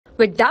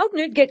With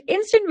Doubtnut, get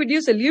instant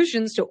video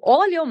solutions to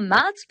all your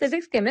maths,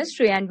 physics,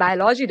 chemistry, and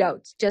biology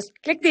doubts. Just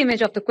click the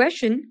image of the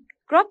question,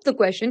 crop the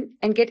question,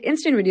 and get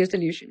instant video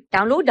solution.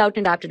 Download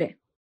Doubtnut app today.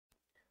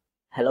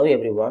 Hello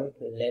everyone,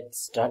 let's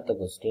start the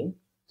question.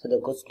 So the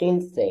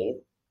question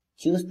says,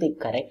 choose the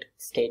correct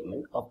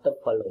statement of the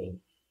following.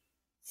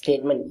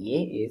 Statement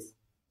A is,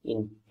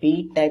 in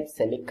p-type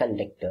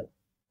semiconductor,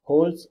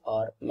 holes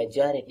are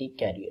majority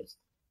carriers.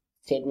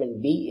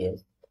 Statement B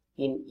is,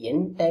 in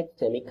n-type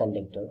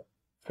semiconductor,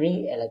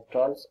 free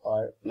electrons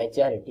are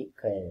majority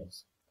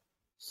carriers.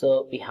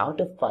 So we have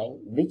to find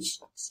which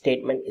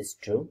statement is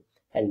true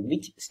and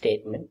which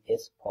statement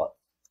is false.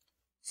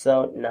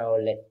 So now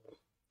let's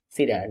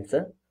see the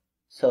answer.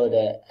 So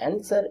the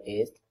answer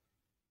is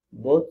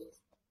both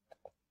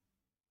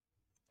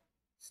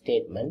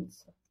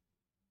statements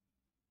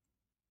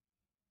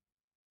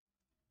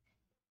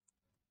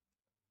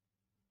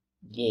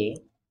A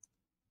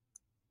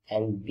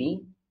and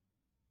B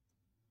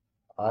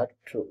are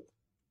true,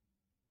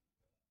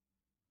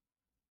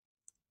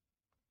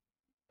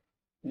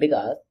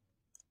 because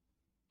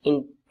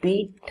in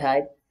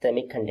p-type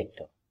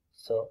semiconductor,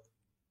 so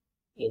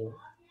in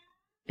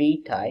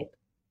p-type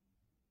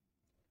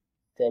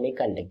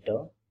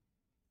semiconductor,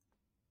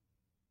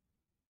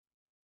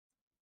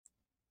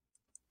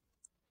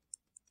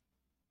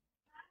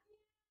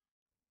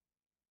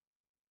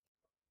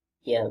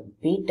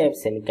 p-type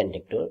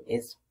semiconductor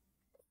is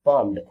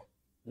formed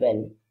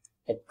when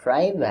a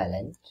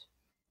trivalent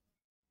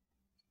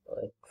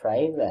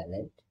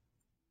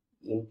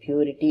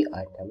impurity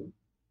atom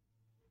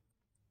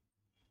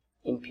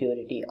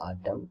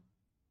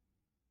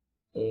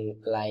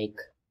like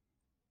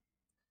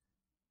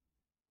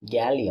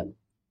gallium.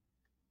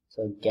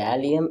 So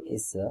gallium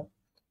is a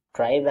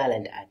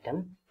trivalent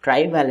atom.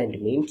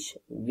 Trivalent means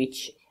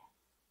which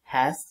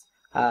has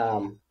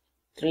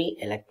 3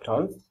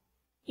 electrons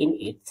in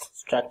its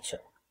structure.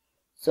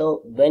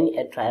 So when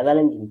a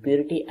trivalent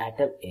impurity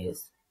atom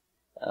is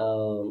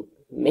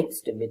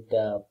mixed with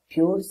a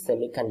pure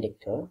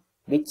semiconductor,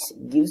 which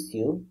gives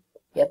you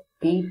a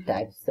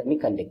p-type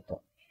semiconductor.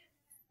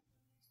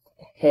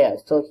 Here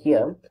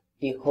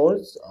the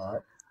holes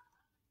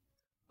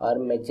are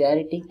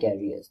majority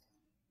carriers.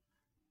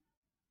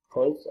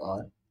 Holes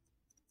are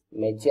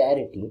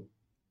majority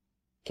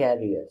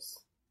carriers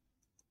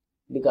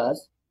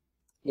because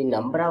the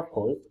number of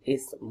holes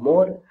is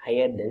more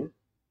higher than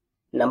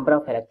number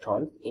of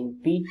electrons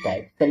in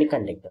p-type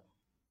semiconductor.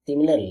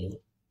 Similarly,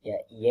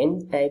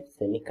 n-type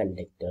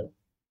semiconductor.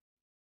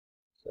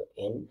 So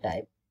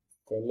n-type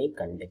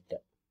semiconductor.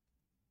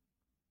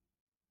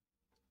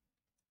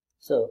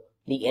 So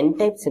the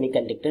n-type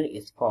semiconductor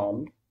is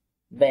formed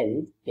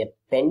when a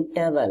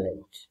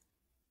pentavalent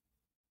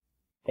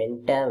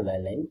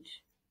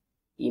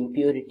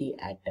impurity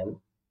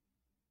atom.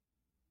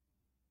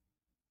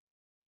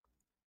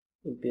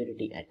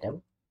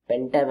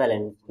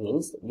 Pentavalent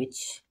means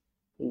which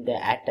the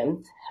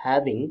atoms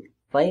having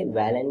 5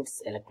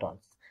 valence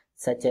electrons,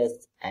 such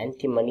as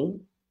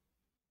antimony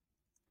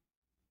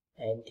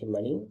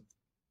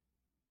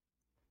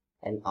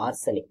and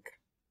arsenic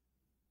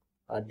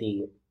are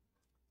the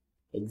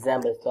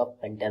examples of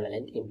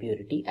pentavalent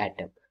impurity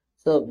atom.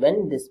 So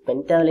when this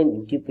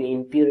pentavalent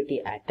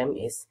impurity atom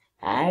is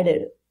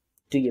added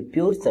to a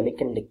pure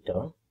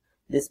semiconductor,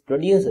 this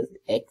produces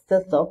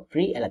excess of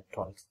free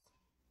electrons.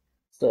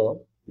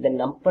 So the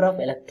number of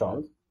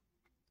electrons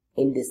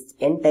in this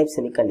n-type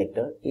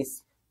semiconductor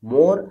is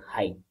more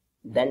high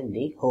than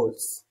the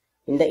holes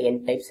in the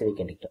n-type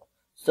semiconductor.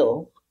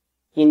 So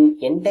in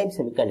n-type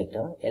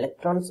semiconductor,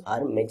 electrons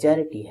are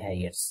majority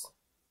carriers.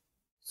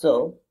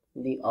 So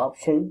the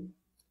option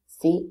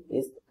C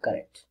is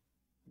correct.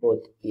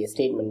 Both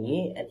statement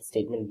A and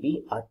statement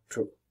B are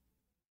true.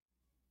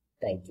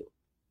 Thank you.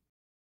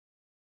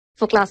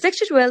 For class 6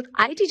 to 12,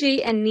 IIT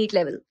JEE and NEET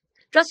level.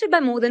 Trusted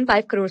by more than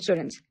 5 crore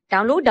students.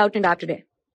 Download Doubtnut app today.